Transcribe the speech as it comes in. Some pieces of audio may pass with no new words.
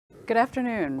Good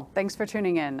afternoon. Thanks for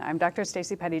tuning in. I'm Dr.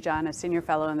 Stacie Pettyjohn, a Senior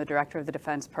Fellow and the Director of the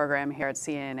Defense Program here at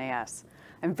CNAS.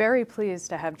 I'm very pleased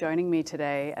to have joining me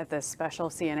today at this special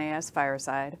CNAS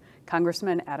Fireside,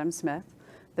 Congressman Adam Smith,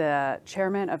 the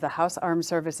Chairman of the House Armed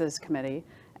Services Committee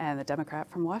and the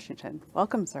Democrat from Washington.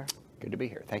 Welcome, sir. Good to be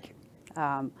here. Thank you.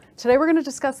 Today we're going to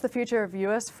discuss the future of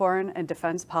U.S. foreign and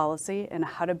defense policy and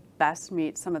how to best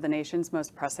meet some of the nation's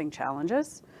most pressing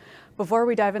challenges. Before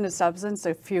we dive into substance,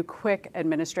 a few quick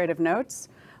administrative notes.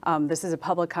 This is a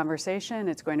public conversation.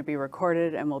 It's going to be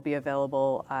recorded and will be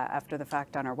available after the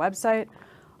fact on our website.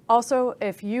 Also,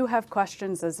 if you have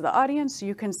questions as the audience,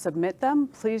 you can submit them.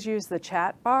 Please use the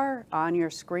chat bar on your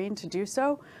screen to do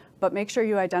so, but make sure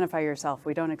you identify yourself.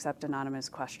 We don't accept anonymous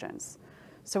questions.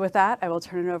 So with that, I will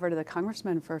turn it over to the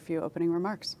Congressman for a few opening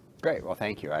remarks. Great. Well,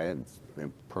 thank you. It's the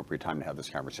appropriate time to have this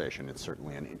conversation. It's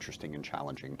certainly an interesting and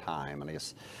challenging time. And I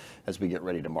guess as we get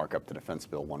ready to mark up the defense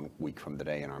bill 1 week from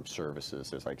today in armed services,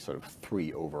 there's like sort of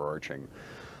three overarching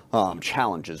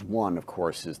challenges. One, of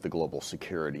course, is the global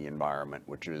security environment,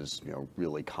 which is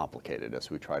really complicated as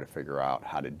we try to figure out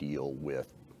how to deal with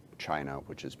China,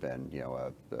 which has been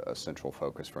a central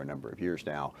focus for a number of years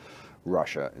now,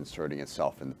 Russia inserting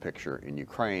itself in the picture in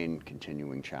Ukraine,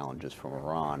 continuing challenges from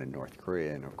Iran and North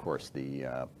Korea, and of course the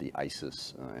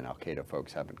ISIS and Al-Qaeda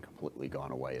folks haven't completely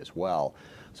gone away as well.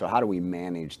 So how do we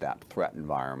manage that threat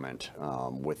environment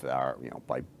with our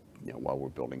while we're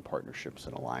building partnerships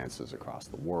and alliances across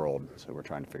the world? So we're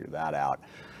trying to figure that out.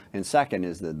 And second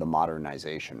is the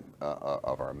modernization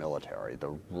of our military.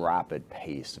 The rapid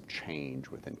pace of change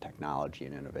within technology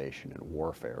and innovation and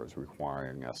warfare is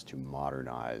requiring us to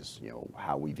modernize,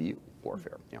 how we view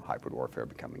warfare. Hybrid warfare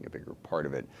becoming a bigger part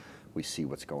of it. We see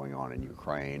what's going on in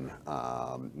Ukraine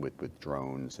with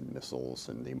drones and missiles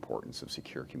and the importance of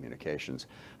secure communications.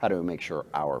 How do we make sure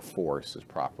our force is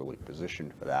properly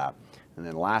positioned for that? And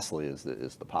then lastly is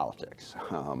the politics.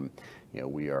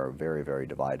 We are very, very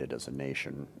divided as a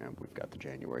nation, and we've got the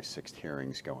January 6th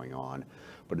hearings going on.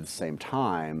 But at the same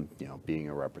time, being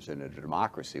a representative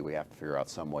democracy, we have to figure out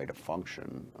some way to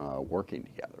function working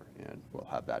together. And we'll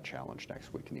have that challenge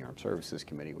next week in the Armed Services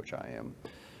Committee, which I am,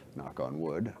 knock on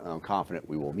wood, confident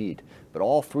we will meet. But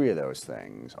all three of those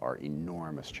things are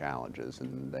enormous challenges,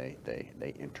 and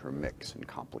they intermix in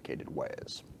complicated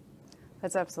ways.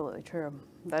 That's absolutely true.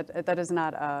 That is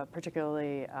not a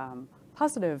particularly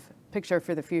positive picture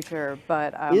for the future,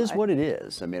 but is what it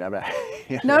is. I mean, I'm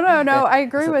not. No. I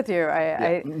agree with you.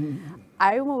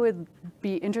 I would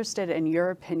be interested in your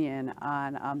opinion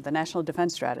on the National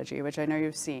Defense Strategy, which I know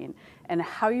you've seen, and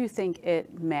how you think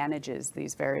it manages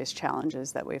these various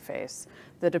challenges that we face.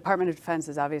 The Department of Defense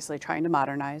is obviously trying to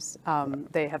modernize.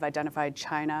 They have identified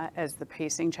China as the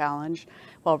pacing challenge,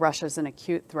 while Russia's an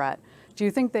acute threat. Do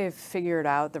you think they've figured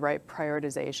out the right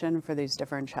prioritization for these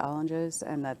different challenges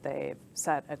and that they've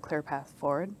set a clear path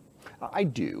forward? I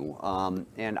do,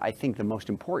 and I think the most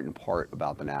important part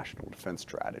about the National Defense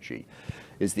Strategy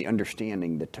is the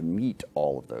understanding that to meet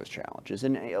all of those challenges,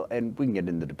 and we can get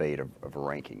into the debate of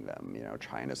ranking them.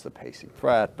 China's the pacing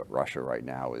threat, but Russia right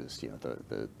now is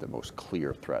the most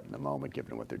clear threat in the moment,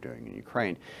 given what they're doing in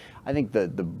Ukraine. I think the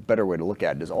better way to look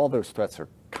at it is all those threats are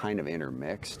kind of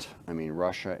intermixed. I mean,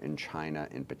 Russia and China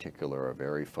in particular are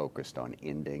very focused on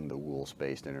ending the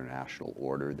rules-based international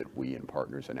order that we and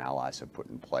partners and allies have put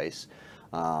in place.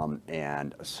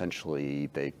 And essentially,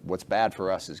 what's bad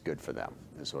for us is good for them,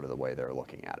 is sort of the way they're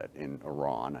looking at it. In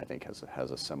Iran, I think,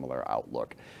 has a similar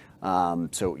outlook.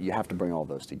 So you have to bring all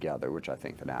those together, which I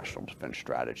think the National Defense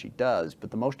Strategy does.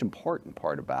 But the most important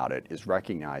part about it is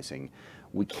recognizing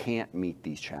we can't meet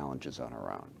these challenges on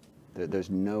our own. There's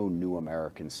no new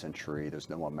American century. There's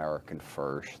no American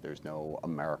first. There's no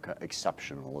America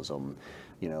exceptionalism.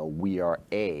 We are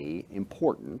a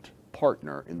important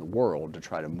partner in the world to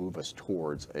try to move us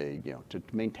towards to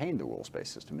maintain the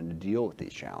rules-based system and to deal with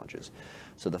these challenges.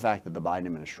 So the fact that the Biden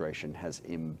administration has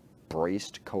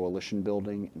embraced coalition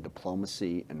building, and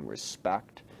diplomacy, and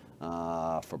respect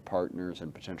for partners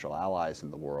and potential allies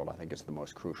in the world, I think is the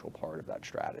most crucial part of that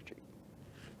strategy.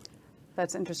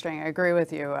 That's interesting. I agree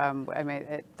with you.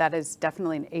 That is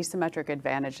definitely an asymmetric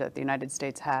advantage that the United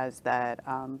States has that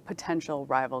potential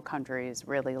rival countries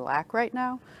really lack right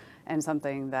now, and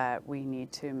something that we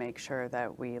need to make sure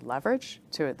that we leverage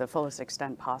to the fullest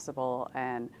extent possible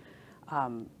and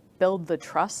build the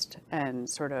trust and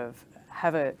sort of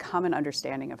have a common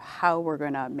understanding of how we're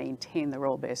going to maintain the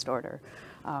rule-based order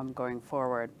going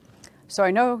forward. So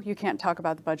I know you can't talk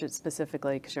about the budget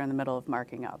specifically because you're in the middle of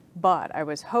marking up, but I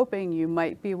was hoping you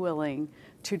might be willing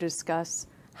to discuss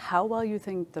how well you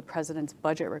think the president's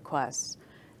budget requests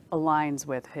aligns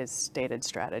with his stated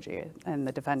strategy and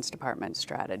the Defense Department's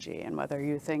strategy, and whether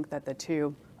you think that the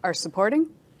two are supporting,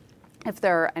 if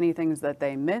there are any things that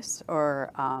they miss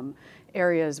or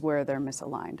areas where they're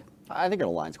misaligned. I think it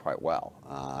aligns quite well.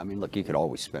 I mean, look, you could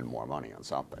always spend more money on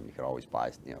something. You could always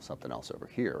buy, something else over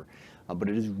here, but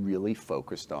it is really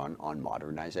focused on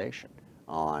modernization,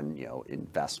 on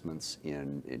investments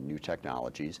in new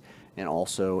technologies, and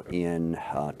also in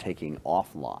taking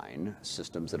offline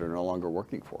systems that are no longer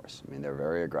working for us. I mean, they're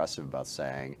very aggressive about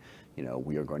saying,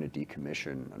 we are going to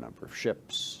decommission a number of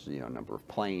ships, a number of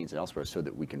planes and elsewhere, so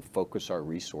that we can focus our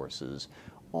resources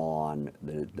on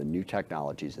the new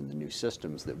technologies and the new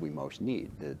systems that we most need,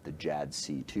 the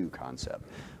JADC2 concept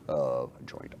of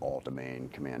Joint All-Domain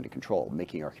Command and Control,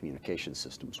 making our communication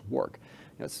systems work.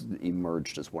 It's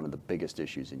emerged as one of the biggest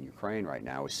issues in Ukraine right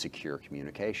now is secure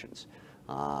communications.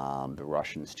 The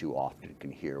Russians too often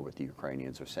can hear what the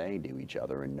Ukrainians are saying to each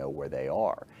other and know where they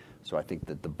are. So I think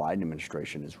that the Biden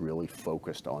administration is really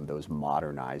focused on those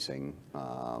modernizing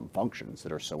functions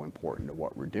that are so important to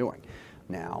what we're doing.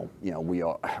 Now,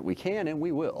 we can and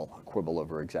we will quibble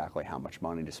over exactly how much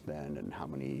money to spend and how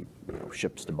many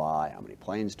ships to buy, how many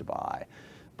planes to buy.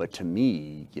 But to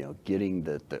me, getting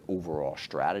the overall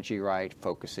strategy right,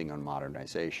 focusing on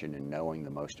modernization and knowing the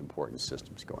most important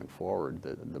systems going forward,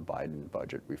 the Biden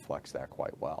budget reflects that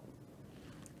quite well.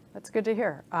 That's good to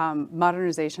hear.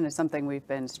 Modernization is something we've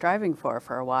been striving for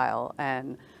a while,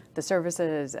 and the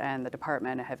services and the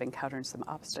department have encountered some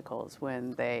obstacles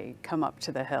when they come up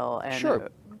to the Hill. And sure.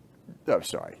 Oh,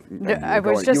 sorry. I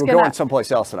was just you were going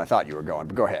someplace else than I thought you were going,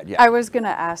 but go ahead. Yeah. I was going to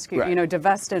ask you, Right.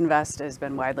 divest invest has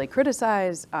been widely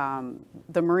criticized.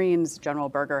 The Marines, General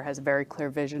Berger, has a very clear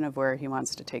vision of where he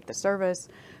wants to take the service,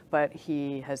 but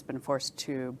he has been forced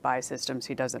to buy systems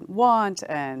he doesn't want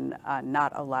and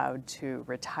not allowed to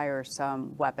retire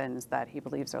some weapons that he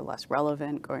believes are less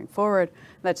relevant going forward.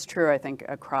 That's true, I think,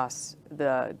 across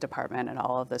the department and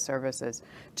all of the services.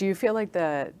 Do you feel like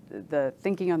the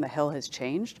thinking on the Hill has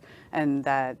changed and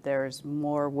that there's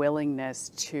more willingness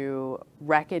to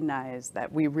recognize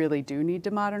that we really do need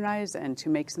to modernize and to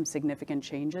make some significant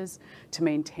changes to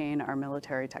maintain our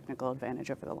military technical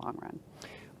advantage over the long run?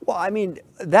 Well, I mean,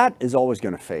 that is always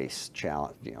going to face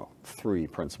three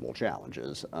principal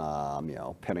challenges,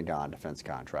 Pentagon, defense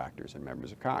contractors, and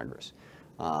members of Congress,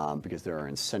 because there are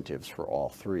incentives for all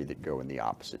three that go in the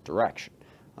opposite direction.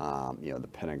 The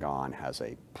Pentagon has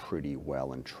a pretty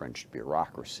well-entrenched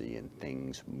bureaucracy and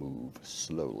things move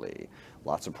slowly.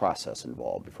 Lots of process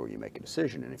involved before you make a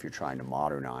decision. And if you're trying to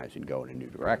modernize and go in a new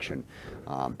direction,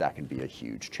 that can be a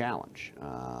huge challenge.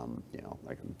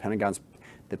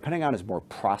 The Pentagon is more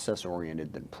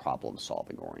process-oriented than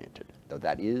problem-solving oriented, though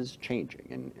that is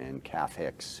changing. And Kath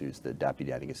Hicks, who's the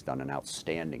deputy, I think has done an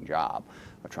outstanding job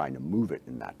of trying to move it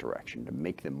in that direction to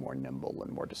make them more nimble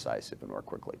and more decisive and more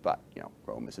quickly. But,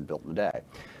 Rome isn't built in a day.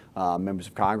 Members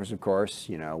of Congress, of course,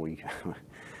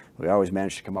 we always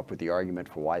manage to come up with the argument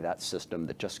for why that system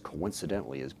that just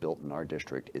coincidentally is built in our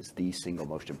district is the single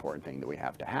most important thing that we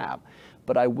have to have.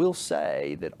 But I will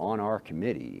say that on our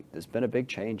committee, there's been a big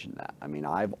change in that. I mean,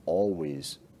 I've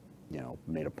always,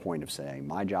 made a point of saying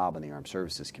my job on the Armed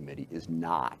Services Committee is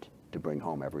not to bring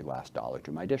home every last dollar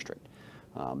to my district.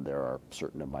 There are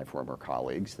certain of my former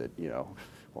colleagues that,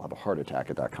 will have a heart attack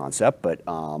at that concept, but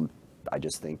I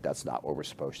just think that's not what we're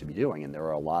supposed to be doing. And there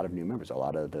are a lot of new members, a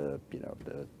lot of the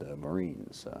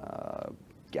Marines,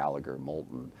 Gallagher,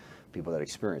 Moulton, people that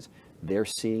experience, they're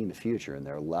seeing the future and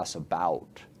they're less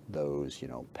about those,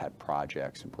 pet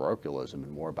projects and parochialism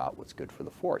and more about what's good for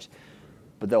the force.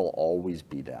 But there'll always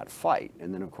be that fight.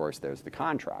 And then, of course, there's the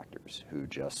contractors who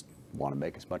just want to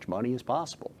make as much money as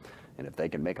possible. And if they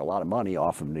can make a lot of money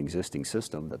off of an existing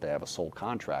system that they have a sole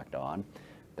contract on,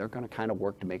 they're going to kind of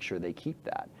work to make sure they keep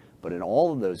that. But in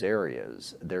all of those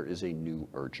areas, there is a new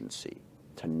urgency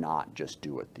to not just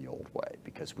do it the old way,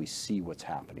 because we see what's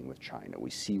happening with China. We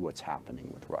see what's happening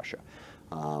with Russia.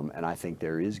 And I think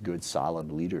there is good,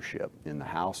 solid leadership in the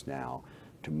House now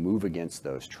to move against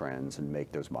those trends and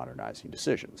make those modernizing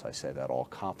decisions. I say that all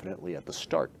confidently at the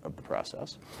start of the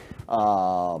process.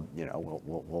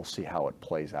 We'll see how it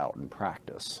plays out in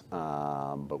practice.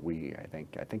 But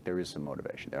I think there is some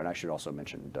motivation there. And I should also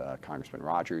mention Congressman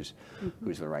Rogers,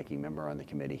 who's the ranking member on the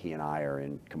committee. He and I are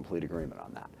in complete agreement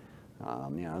on that.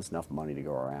 There's enough money to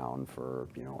go around for,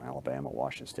 Alabama,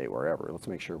 Washington State, wherever. Let's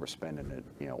make sure we're spending it,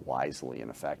 wisely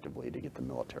and effectively to get the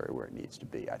military where it needs to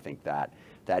be. I think that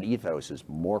ethos is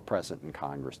more present in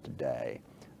Congress today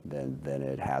than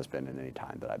it has been in any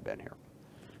time that I've been here.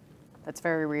 That's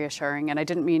very reassuring, and I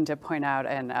didn't mean to point out,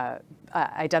 and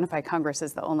identify Congress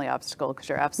as the only obstacle, because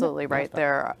you're absolutely right.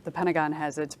 The Pentagon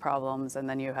has its problems, and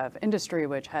then you have industry,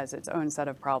 which has its own set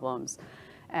of problems.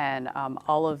 And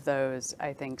all of those,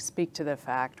 I think, speak to the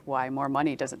fact why more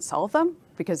money doesn't solve them,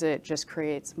 because it just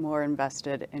creates more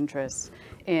invested interest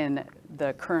in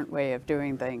the current way of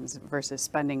doing things versus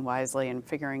spending wisely and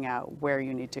figuring out where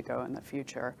you need to go in the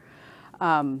future.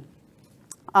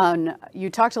 You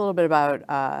talked a little bit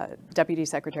about Deputy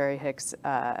Secretary Hicks'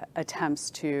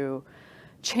 attempts to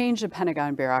change the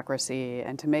Pentagon bureaucracy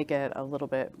and to make it a little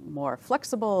bit more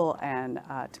flexible and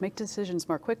to make decisions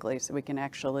more quickly so we can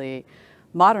actually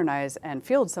modernize and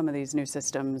field some of these new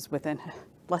systems within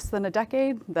less than a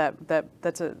decade.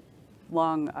 That's a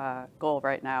long goal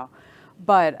right now.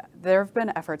 But there have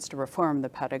been efforts to reform the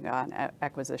Pentagon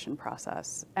acquisition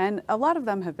process, and a lot of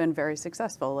them have been very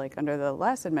successful. Like under the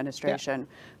last administration,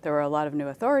 there were a lot of new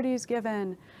authorities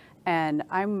given, and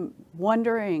I'm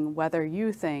wondering whether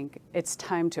you think it's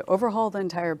time to overhaul the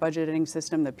entire budgeting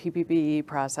system, the PPBE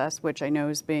process, which I know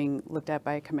is being looked at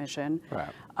by a commission,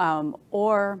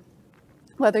 or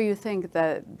whether you think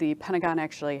that the Pentagon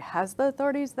actually has the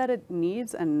authorities that it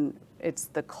needs, and it's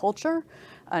the culture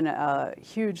and a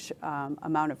huge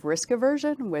amount of risk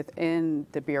aversion within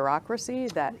the bureaucracy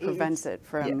that prevents it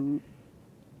from...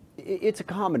 It's a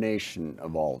combination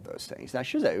of all of those things. Now, I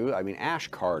should say, I mean, Ash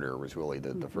Carter was really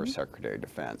the first Secretary of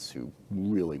Defense who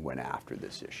really went after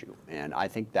this issue. And I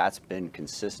think that's been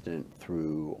consistent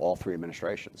through all three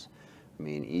administrations. I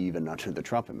mean, even under the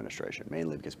Trump administration,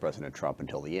 mainly because President Trump,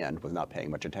 until the end, was not paying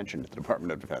much attention to the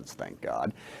Department of Defense, thank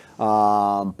God.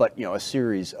 But, you know, a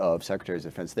series of Secretaries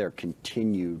of Defense there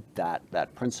continued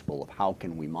that principle of how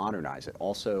can we modernize it.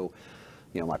 Also,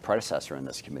 you know, my predecessor in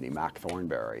this committee, Mac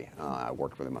Thornberry, I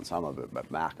worked with him on some of it, but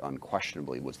Mac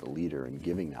unquestionably was the leader in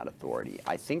giving that authority.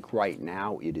 I think right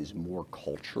now it is more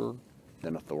culture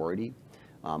than authority.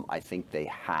 I think they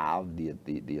have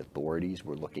the authorities.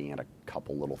 We're looking at a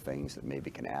couple little things that maybe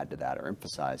can add to that or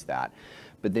emphasize that.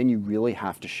 But then you really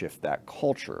have to shift that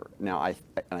culture. Now, I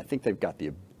think they've got the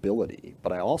ability,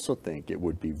 but I also think it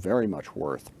would be very much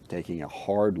worth taking a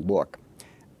hard look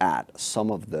at some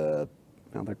of the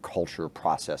culture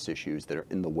process issues that are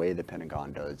in the way the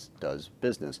Pentagon does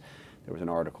business. There was an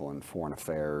article in Foreign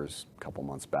Affairs a couple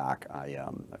months back, I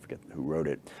forget who wrote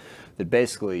it, that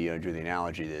basically drew the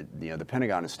analogy that the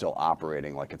Pentagon is still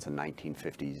operating like it's a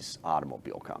 1950s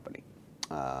automobile company.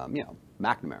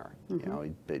 McNamara,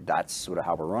 that's sort of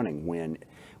how we're running, when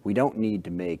we don't need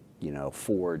to make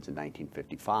Fords in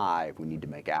 1955, we need to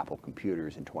make Apple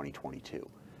computers in 2022.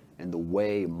 And the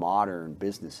way modern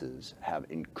businesses have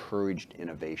encouraged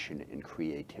innovation and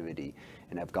creativity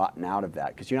and have gotten out of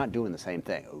that, because you're not doing the same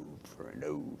thing over and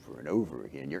over and over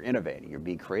again. You're innovating, you're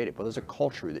being creative, but there's a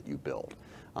culture that you build.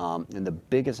 And the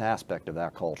biggest aspect of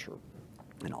that culture,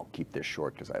 and I'll keep this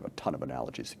short because I have a ton of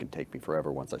analogies that can take me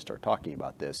forever once I start talking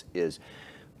about this, is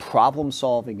problem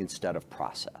solving instead of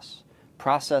process.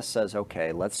 Process says,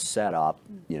 okay, let's set up,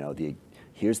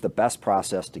 here's the best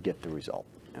process to get the result.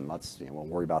 And we'll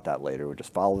worry about that later. We'll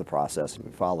just follow the process, and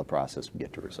we follow the process, we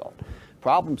get to a result.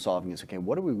 Problem solving is, okay,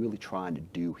 what are we really trying to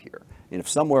do here? And if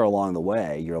somewhere along the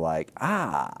way you're like,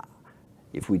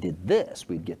 if we did this,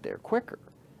 we'd get there quicker.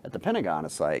 At the Pentagon,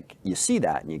 it's like, you see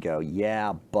that and you go,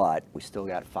 yeah, but we still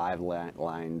got 5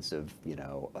 lines of,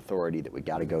 authority that we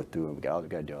got to go through, and we got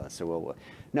to do it. So,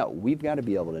 no, we've got to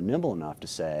be able to nimble enough to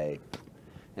say,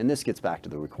 and this gets back to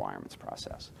the requirements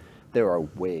process. There are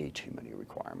way too many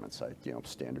requirements.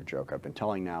 Standard joke I've been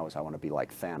telling now is I want to be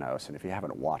like Thanos, and if you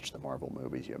haven't watched the Marvel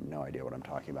movies, you have no idea what I'm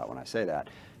talking about when I say that,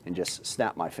 and just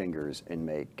snap my fingers and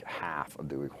make half of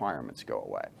the requirements go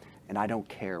away. And I don't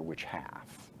care which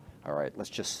half. All right, let's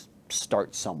just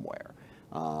start somewhere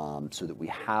so that we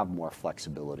have more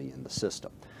flexibility in the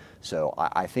system. So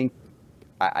I think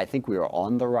we are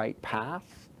on the right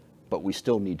path, but we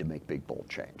still need to make big, bold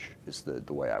change, is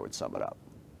the way I would sum it up.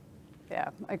 Yeah,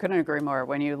 I couldn't agree more.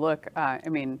 When you look,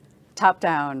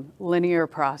 top-down, linear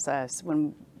process,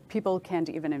 when people can't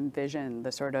even envision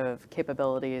the sort of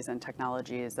capabilities and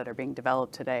technologies that are being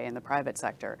developed today in the private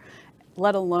sector,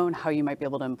 let alone how you might be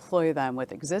able to employ them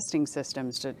with existing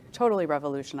systems to totally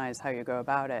revolutionize how you go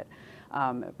about it,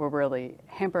 we're really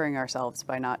hampering ourselves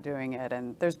by not doing it.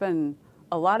 And there's been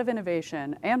a lot of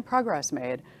innovation and progress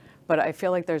made, but I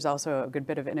feel like there's also a good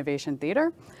bit of innovation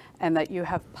theater, and that you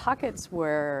have pockets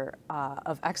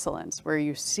of excellence where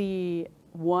you see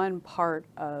one part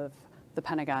of the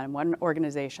Pentagon, one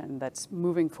organization that's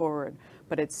moving forward,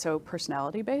 but it's so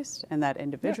personality based, and that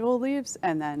individual leaves,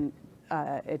 and then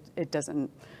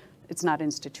it's not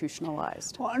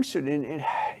institutionalized. Well, understood.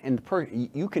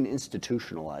 You can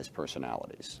institutionalize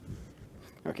personalities.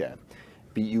 Okay.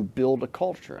 But you build a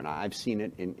culture, and I've seen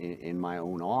it in my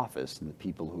own office and the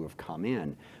people who have come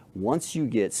in. Once you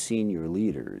get senior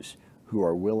leaders who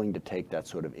are willing to take that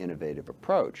sort of innovative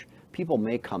approach, people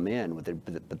may come in with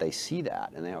it, but they see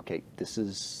that and they, okay, this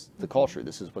is the culture,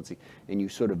 this is and you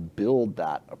sort of build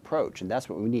that approach, and that's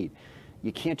what we need.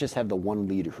 You can't just have the one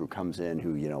leader who comes in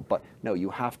who, but no, you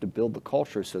have to build the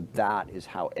culture so that is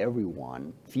how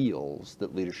everyone feels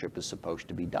that leadership is supposed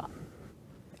to be done.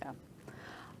 Yeah.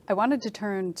 I wanted to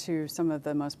turn to some of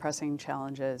the most pressing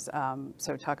challenges.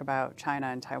 So talk about China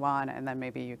and Taiwan, and then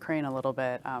maybe Ukraine a little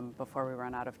bit before we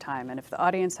run out of time. And if the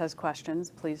audience has questions,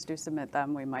 please do submit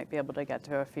them. We might be able to get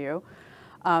to a few.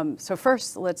 So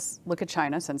first, let's look at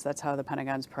China, since that's how the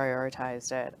Pentagon's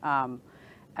prioritized it.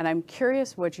 And I'm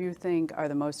curious what you think are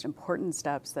the most important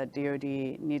steps that DoD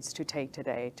needs to take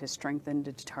today to strengthen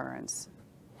deterrence.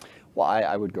 Well,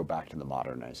 I would go back to the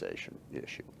modernization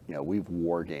issue. We've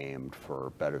war gamed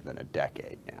for better than a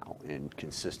decade now and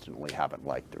consistently haven't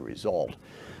liked the result.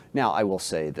 Now, I will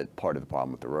say that part of the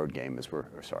problem with the road game is with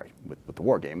the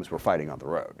war game is we're fighting on the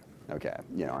road. Okay,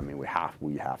 we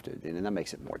have to, and that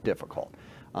makes it more difficult.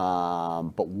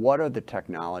 But what are the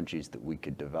technologies that we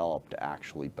could develop to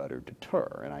actually better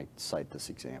deter? And I cite this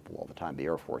example all the time. The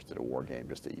Air Force did a war game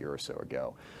just a year or so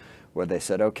ago where they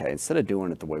said, okay, instead of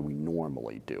doing it the way we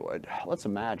normally do it, let's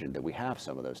imagine that we have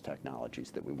some of those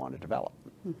technologies that we want to develop.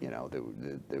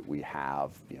 That we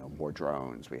have, more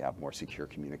drones, we have more secure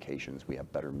communications, we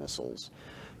have better missiles,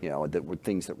 that were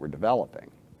things that we're developing.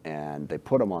 And they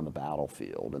put them on the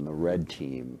battlefield, and the red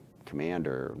team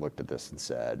commander looked at this and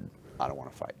said, I don't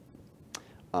want to fight.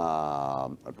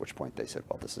 At which point they said,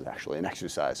 well, this is actually an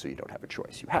exercise, so you don't have a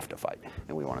choice. You have to fight,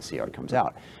 and we want to see how it comes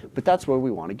out. But that's where we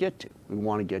want to get to. We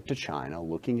want to get to China,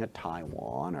 looking at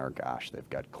Taiwan, or gosh, they've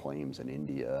got claims in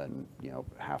India and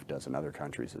half dozen other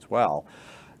countries as well,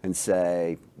 and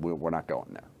say, we're not going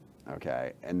there.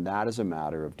 Okay, and that is a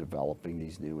matter of developing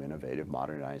these new innovative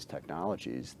modernized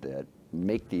technologies that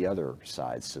make the other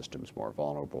side's systems more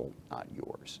vulnerable, not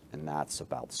yours. And that's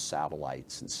about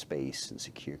satellites and space and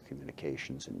secure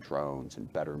communications and drones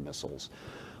and better missiles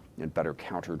and better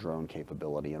counter-drone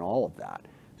capability and all of that.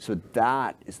 So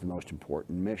that is the most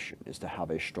important mission, is to have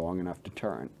a strong enough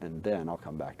deterrent. And then I'll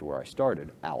come back to where I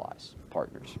started, allies,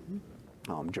 partners.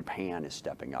 Japan is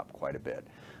stepping up quite a bit.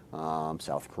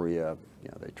 South Korea,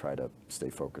 they try to stay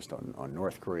focused on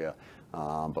North Korea,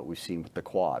 but we've seen with the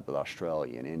Quad, with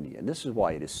Australia and India. And this is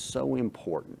why it is so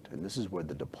important, and this is where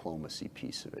the diplomacy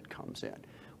piece of it comes in.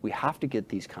 We have to get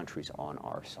these countries on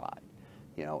our side.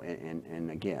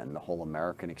 And again, the whole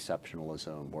American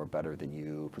exceptionalism, we're better than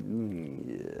you,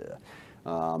 yeah.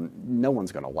 No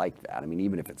one's going to like that. I mean,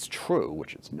 even if it's true,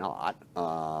 which it's not,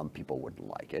 people wouldn't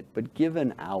like it. But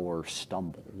given our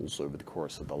stumbles over the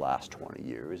course of the last 20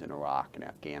 years in Iraq and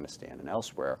Afghanistan and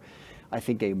elsewhere, I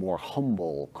think a more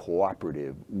humble,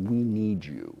 cooperative, we need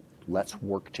you, let's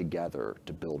work together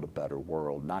to build a better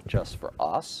world, not just for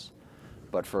us,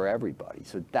 but for everybody.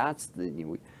 So that's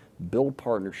build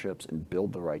partnerships and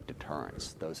build the right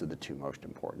deterrence. Those are the two most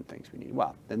important things we need.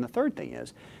 Well, then the third thing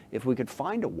is, if we could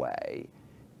find a way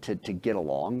to get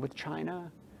along with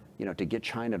China, to get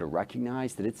China to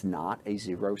recognize that it's not a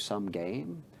zero-sum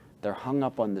game. They're hung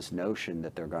up on this notion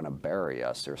that they're going to bury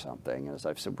us or something. And as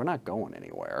I've said, we're not going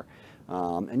anywhere.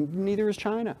 And neither is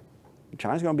China.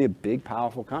 China's going to be a big,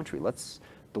 powerful country.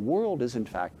 The world is, in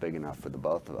fact, big enough for the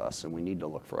both of us, and we need to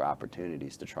look for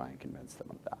opportunities to try and convince them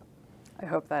of that. I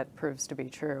hope that proves to be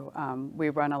true. We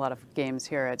run a lot of games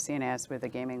here at CNAS with a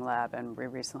gaming lab, and we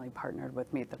recently partnered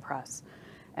with Meet the Press.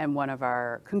 And one of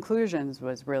our conclusions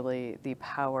was really the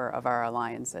power of our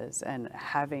alliances and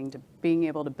being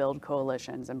able to build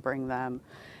coalitions and bring them.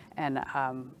 And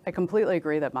I completely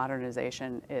agree that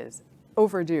modernization is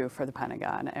overdue for the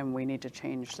Pentagon, and we need to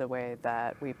change the way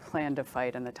that we plan to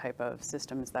fight and the type of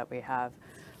systems that we have.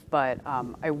 But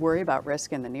I worry about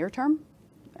risk in the near term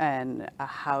and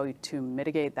how to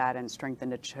mitigate that and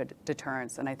strengthen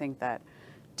deterrence. And I think that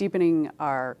deepening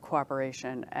our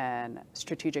cooperation and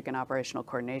strategic and operational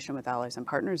coordination with allies and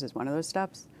partners is one of those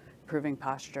steps. Improving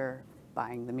posture,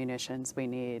 buying the munitions we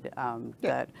need,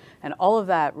 and all of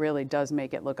that really does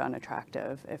make it look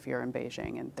unattractive if you're in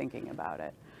Beijing and thinking about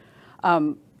it.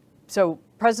 So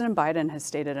President Biden has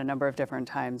stated a number of different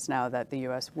times now that the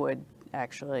U.S. would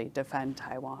actually defend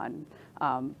Taiwan,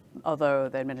 although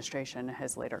the administration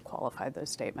has later qualified those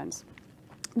statements.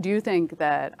 Do you think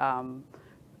that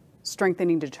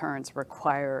strengthening deterrence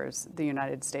requires the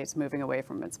United States moving away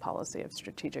from its policy of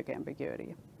strategic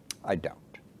ambiguity? I don't.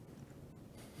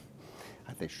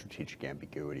 I think strategic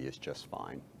ambiguity is just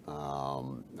fine.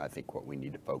 I think what we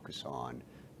need to focus on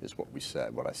is what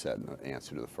I said in the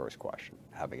answer to the first question,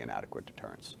 having an adequate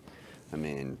deterrence. I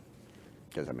mean,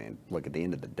 because look, at the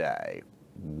end of the day,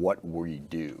 what we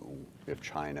do if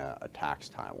China attacks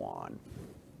Taiwan,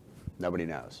 nobody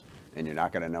knows. And you're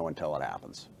not going to know until it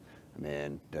happens. I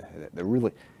mean, there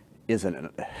really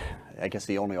isn't, I guess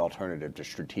the only alternative to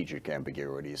strategic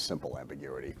ambiguity is simple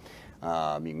ambiguity.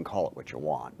 You can call it what you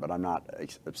want, but I'm not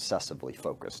obsessively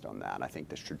focused on that. I think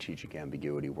the strategic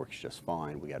ambiguity works just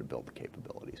fine. We got to build the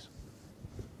capabilities.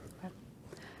 Okay.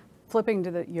 Flipping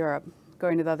to Europe,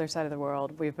 going to the other side of the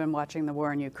world, we've been watching the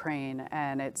war in Ukraine,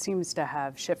 and it seems to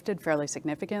have shifted fairly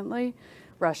significantly.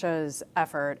 Russia's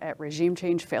effort at regime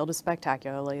change failed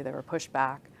spectacularly. They were pushed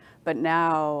back. But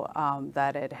now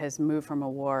that it has moved from a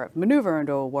war of maneuver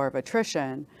into a war of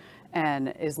attrition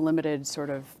and is limited sort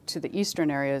of to the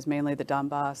eastern areas, mainly the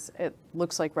Donbass, it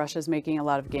looks like Russia's making a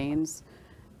lot of gains.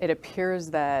 It appears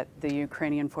that the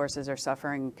Ukrainian forces are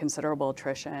suffering considerable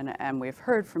attrition, and we've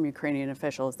heard from Ukrainian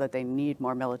officials that they need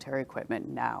more military equipment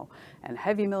now, and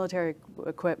heavy military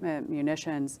equipment,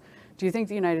 munitions. Do you think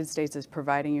the United States is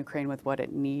providing Ukraine with what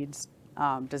it needs?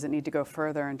 Does it need to go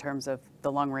further in terms of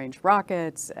the long-range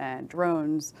rockets and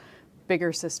drones,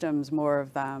 bigger systems, more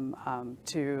of them,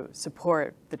 to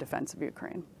support the defense of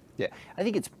Ukraine? Yeah, I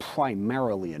think it's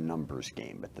primarily a numbers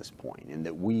game at this point, in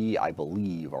that we, I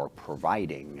believe, are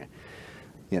providing,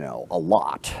 a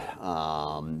lot.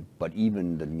 But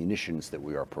even the munitions that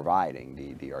we are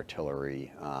providing, the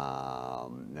artillery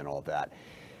and all of that,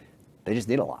 they just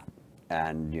need a lot.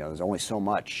 And there's only so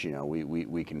much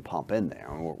we can pump in there.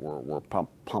 We're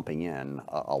pumping in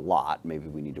a lot. Maybe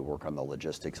we need to work on the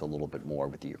logistics a little bit more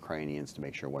with the Ukrainians to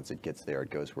make sure once it gets there, it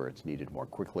goes where it's needed more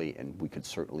quickly. And we could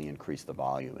certainly increase the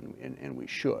volume, and we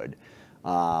should.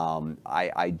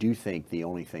 I do think the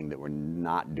only thing that we're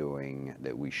not doing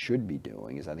that we should be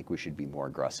doing is I think we should be more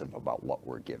aggressive about what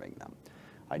we're giving them.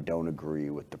 I don't agree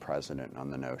with the president on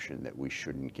the notion that we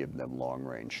shouldn't give them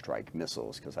long-range strike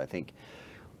missiles, because I think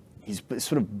he's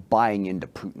sort of buying into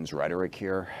Putin's rhetoric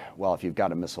here. Well, if you've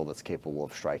got a missile that's capable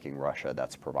of striking Russia,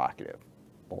 that's provocative.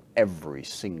 Well, every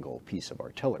single piece of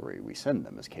artillery we send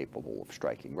them is capable of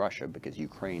striking Russia, because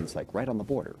Ukraine's like right on the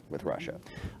border with Russia.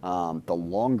 The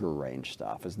longer range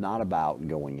stuff is not about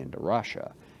going into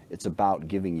Russia. It's about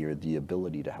giving you the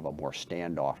ability to have a more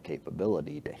standoff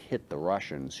capability to hit the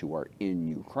Russians who are in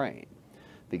Ukraine.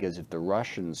 Because if the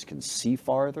Russians can see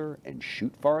farther and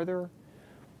shoot farther,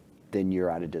 then you're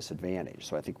at a disadvantage.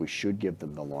 So I think we should give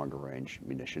them the longer range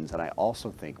munitions, and I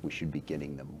also think we should be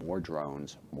getting them more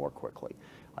drones more quickly.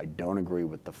 I don't agree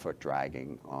with the foot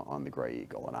dragging on the Gray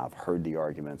Eagle, and I've heard the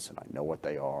arguments, and I know what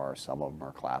they are. Some of them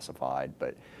are classified,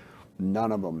 but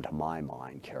none of them, to my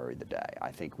mind, carry the day.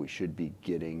 I think we should be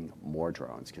getting more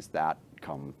drones, because that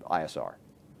comes ISR.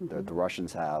 Mm-hmm. The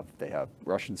Russians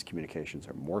Russians' communications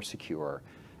are more secure,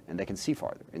 and they can see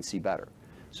farther and see better.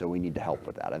 So we need to help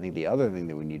with that. I think the other thing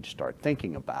that we need to start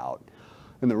thinking about,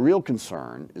 and the real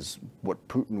concern is what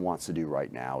Putin wants to do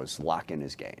right now, is lock in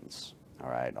his gains. All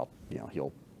right,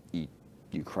 he'll eat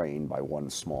Ukraine by one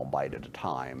small bite at a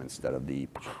time instead of the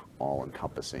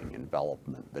all-encompassing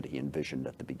envelopment that he envisioned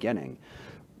at the beginning.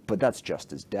 But that's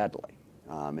just as deadly.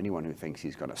 Anyone who thinks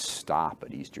he's going to stop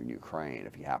at eastern Ukraine,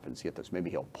 if he happens to get this, maybe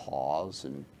he'll pause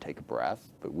and take a breath.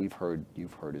 But you've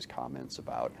heard his comments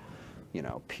about,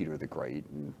 Peter the Great.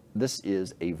 And this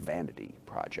is a vanity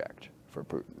project for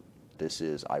Putin. This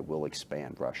is, I will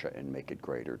expand Russia and make it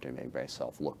greater to make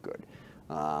myself look good.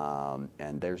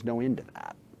 And there's no end to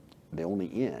that. The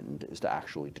only end is to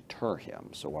actually deter him.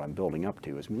 So what I'm building up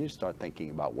to is we need to start thinking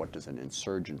about what does an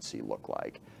insurgency look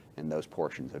like in those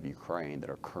portions of Ukraine that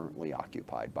are currently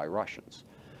occupied by Russians.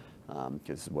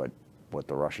 Because what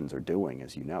the Russians are doing,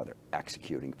 as you know, they're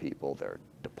executing people, they're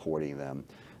deporting them.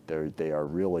 They are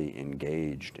really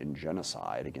engaged in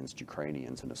genocide against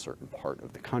Ukrainians in a certain part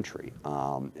of the country.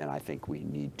 And I think we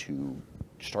need to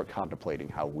start contemplating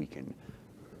how we can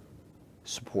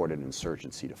support an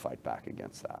insurgency to fight back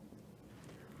against that.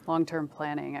 Long-term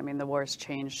planning, the war's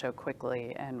changed so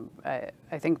quickly, and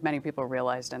I think many people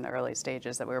realized in the early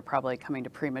stages that we were probably coming to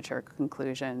premature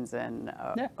conclusions and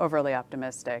overly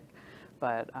optimistic.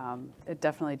 But it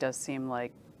definitely does seem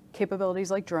like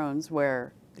capabilities like drones,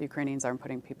 where the Ukrainians aren't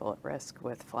putting people at risk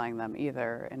with flying them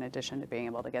either, in addition to being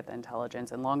able to get the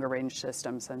intelligence, and longer range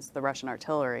systems, since the Russian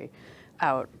artillery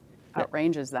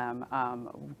outranges them,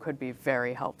 could be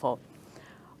very helpful.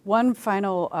 One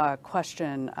final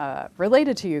question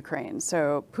related to Ukraine.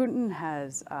 So Putin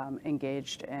has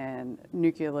engaged in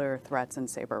nuclear threats and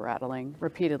saber rattling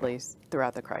repeatedly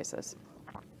throughout the crisis.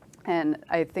 And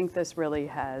I think this really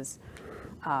has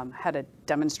had a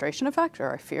demonstration effect,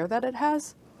 or I fear that it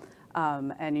has.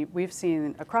 We've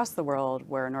seen across the world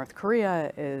where North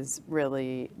Korea is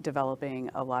really developing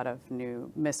a lot of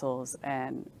new missiles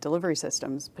and delivery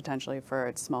systems, potentially for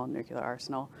its small nuclear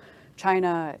arsenal.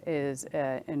 China is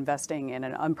investing in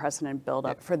an unprecedented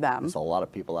buildup for them. There's a lot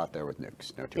of people out there with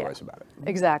nukes, no two ways about it.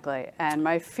 Exactly. And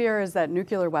my fear is that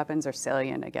nuclear weapons are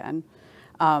salient again.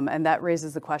 And that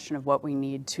raises the question of what we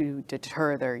need to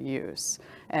deter their use.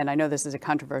 And I know this is a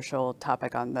controversial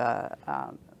topic on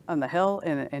the Hill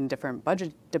in different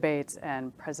budget debates,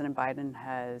 and President Biden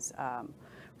has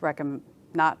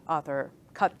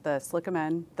cut the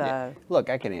SLCM. Look,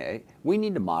 we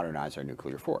need to modernize our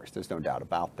nuclear force. There's no doubt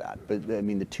about that. But I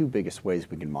mean, the two biggest ways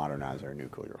we can modernize our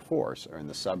nuclear force are in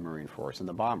the submarine force and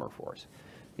the bomber force.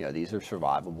 These are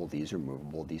survivable, these are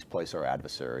movable, these place our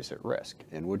adversaries at risk,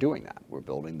 and we're doing that. We're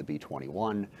building the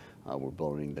B-21, we're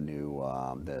building the new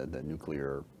the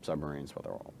nuclear submarines, well,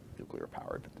 they're all nuclear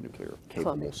powered, but the nuclear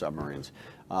capable submarines.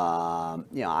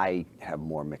 I have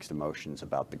more mixed emotions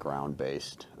about the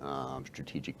ground-based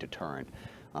strategic deterrent.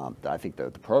 I think the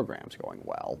program's going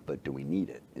well, but do we need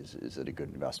it? Is it a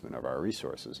good investment of our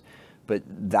resources? But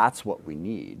that's what we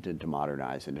need to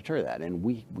modernize and deter that. And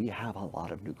we have a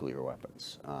lot of nuclear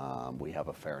weapons. We have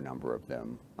a fair number of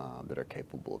them that are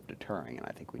capable of deterring, and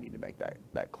I think we need to make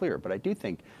that clear. But I do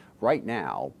think right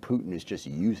now Putin is just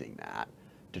using that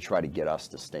to try to get us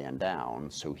to stand down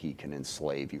so he can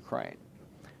enslave Ukraine.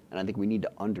 And I think we need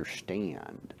to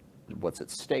understand what's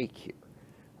at stake here.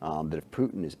 That if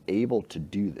Putin is able to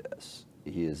do this,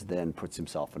 he then puts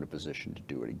himself in a position to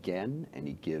do it again, and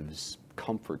he gives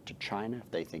comfort to China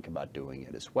if they think about doing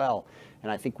it as well.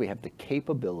 And I think we have the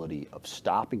capability of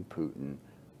stopping Putin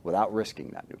without risking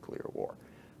that nuclear war.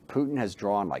 Putin has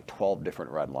drawn like 12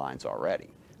 different red lines already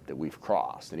that we've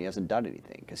crossed, and he hasn't done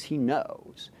anything because he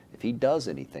knows if he does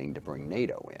anything to bring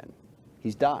NATO in,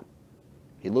 he's done.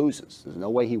 He loses. There's no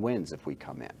way he wins if we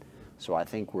come in. So I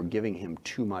think we're giving him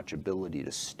too much ability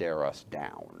to stare us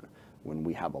down when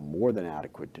we have a more than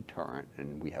adequate deterrent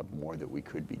and we have more that we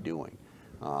could be doing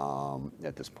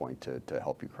at this point to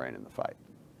help Ukraine in the fight.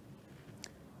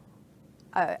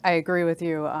 I agree with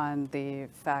you on the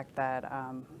fact that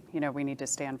we need to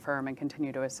stand firm and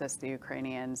continue to assist the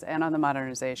Ukrainians. And on the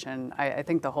modernization, I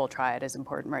think the whole triad is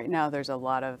important right now. There's a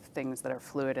lot of things that are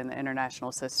fluid in the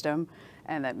international system,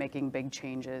 and that making big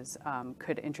changes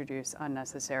could introduce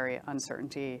unnecessary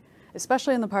uncertainty,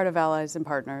 especially in the part of allies and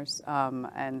partners.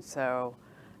 And so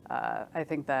I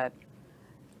think that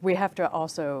we have to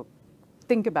also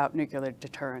think about nuclear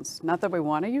deterrence. Not that we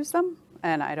want to use them,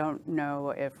 and I don't know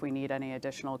if we need any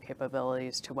additional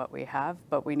capabilities to what we have,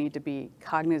 but we need to be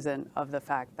cognizant of the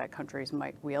fact that countries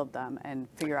might wield them and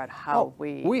figure out how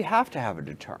we have to have a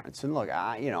deterrence. And look,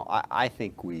 I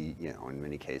think we, in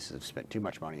many cases have spent too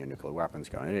much money on nuclear weapons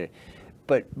going in.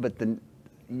 But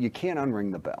you can't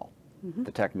unring the bell. Mm-hmm.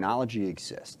 The technology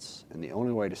exists, and the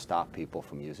only way to stop people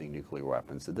from using nuclear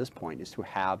weapons at this point is to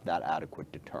have that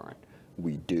adequate deterrent.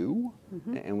 We do,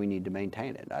 mm-hmm. and we need to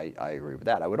maintain it. I agree with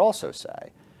that. I would also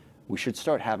say we should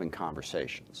start having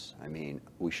conversations. I mean,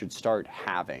 we should start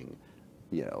having,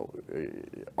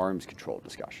 arms control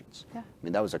discussions. Yeah. I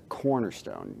mean, that was a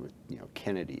cornerstone with,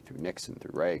 Kennedy through Nixon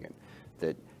through Reagan.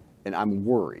 And I'm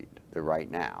worried that right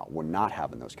now we're not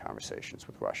having those conversations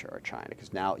with Russia or China,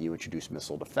 because now you introduce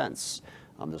missile defense.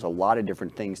 There's a lot of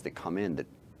different things that come in that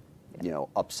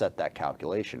upset that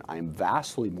calculation. I am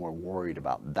vastly more worried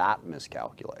about that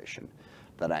miscalculation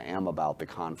than I am about the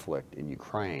conflict in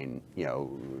Ukraine,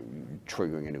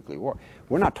 triggering a nuclear war.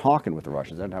 We're not talking with the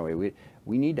Russians. That's how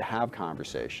we need to have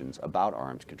conversations about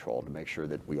arms control to make sure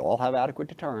that we all have adequate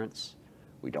deterrence.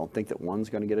 We don't think that one's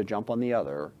going to get a jump on the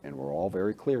other, and we're all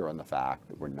very clear on the fact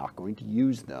that we're not going to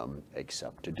use them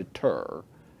except to deter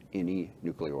any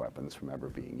nuclear weapons from ever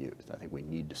being used. I think we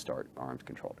need to start arms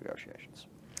control negotiations.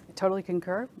 I totally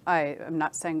concur. I am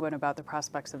not sanguine about the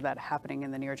prospects of that happening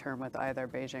in the near term with either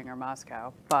Beijing or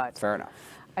Moscow, but fair enough.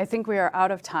 I think we are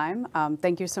out of time.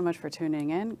 Thank you so much for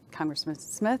tuning in. Congressman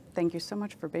Smith, thank you so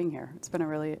much for being here. It's been a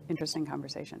really interesting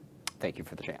conversation. Thank you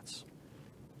for the chance.